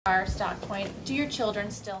Our stock point, do your children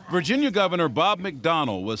still have? Virginia Governor Bob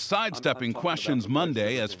McDonnell was sidestepping questions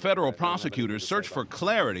Monday as federal prosecutors search for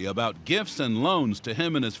clarity about gifts and loans to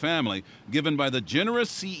him and his family given by the generous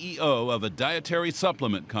CEO of a dietary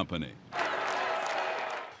supplement company.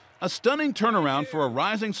 A stunning turnaround for a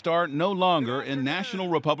rising star no longer in national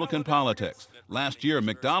Republican politics. Last year,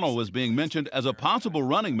 McDonnell was being mentioned as a possible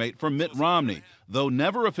running mate for Mitt Romney, though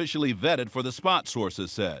never officially vetted for the spot,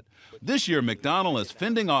 sources said. This year, McDonnell is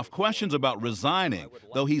fending off questions about resigning,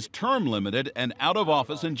 though he's term limited and out of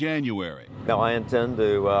office in January. Now, I intend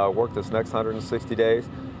to work this next 160 days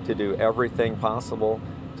to do everything possible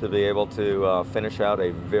to be able to finish out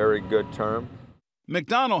a very good term.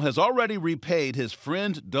 McDonnell has already repaid his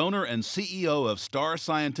friend, donor, and CEO of Star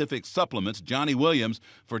Scientific Supplements, Johnny Williams,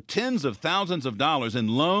 for tens of thousands of dollars in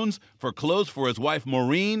loans, for clothes for his wife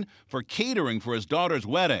Maureen, for catering for his daughter's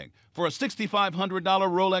wedding, for a $6,500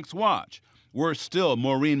 Rolex watch. Worse still,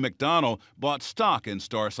 Maureen McDonnell bought stock in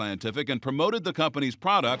Star Scientific and promoted the company's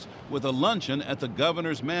products with a luncheon at the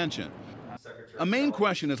governor's mansion. A main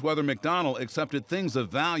question is whether McDonnell accepted things of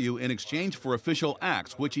value in exchange for official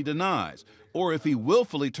acts, which he denies, or if he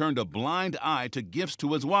willfully turned a blind eye to gifts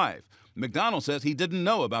to his wife. McDonnell says he didn't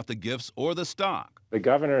know about the gifts or the stock. The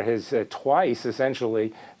governor has twice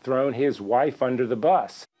essentially thrown his wife under the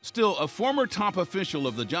bus. Still, a former top official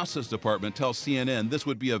of the Justice Department tells CNN this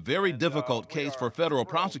would be a very difficult case for federal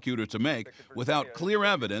prosecutors to make without clear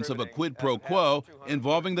evidence of a quid pro quo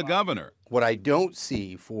involving the governor. What I don't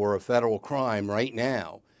see for a federal crime right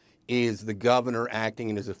now is the governor acting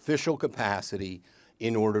in his official capacity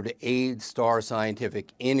in order to aid Star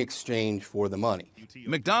Scientific in exchange for the money.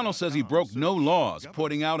 McDonnell says he broke no laws,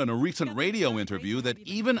 pointing out in a recent radio interview that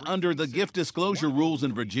even under the gift disclosure rules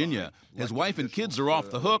in Virginia, his wife and kids are off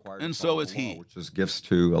the hook, and so is he. Which is gifts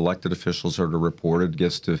to elected officials are reported,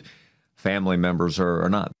 gifts to family members are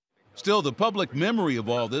not. Still, the public memory of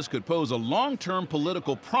all this could pose a long-term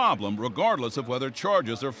political problem, regardless of whether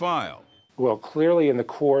charges are filed. Well, clearly in the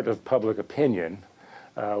court of public opinion,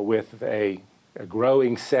 with a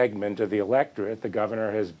growing segment of the electorate, the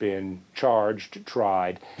governor has been charged,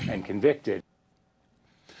 tried, and convicted.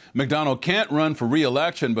 McDonnell can't run for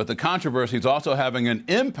re-election, but the controversy is also having an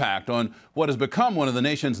impact on what has become one of the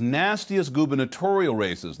nation's nastiest gubernatorial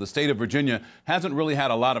races. The state of Virginia hasn't really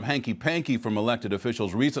had a lot of hanky-panky from elected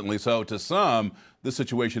officials recently, so to some, this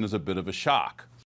situation is a bit of a shock.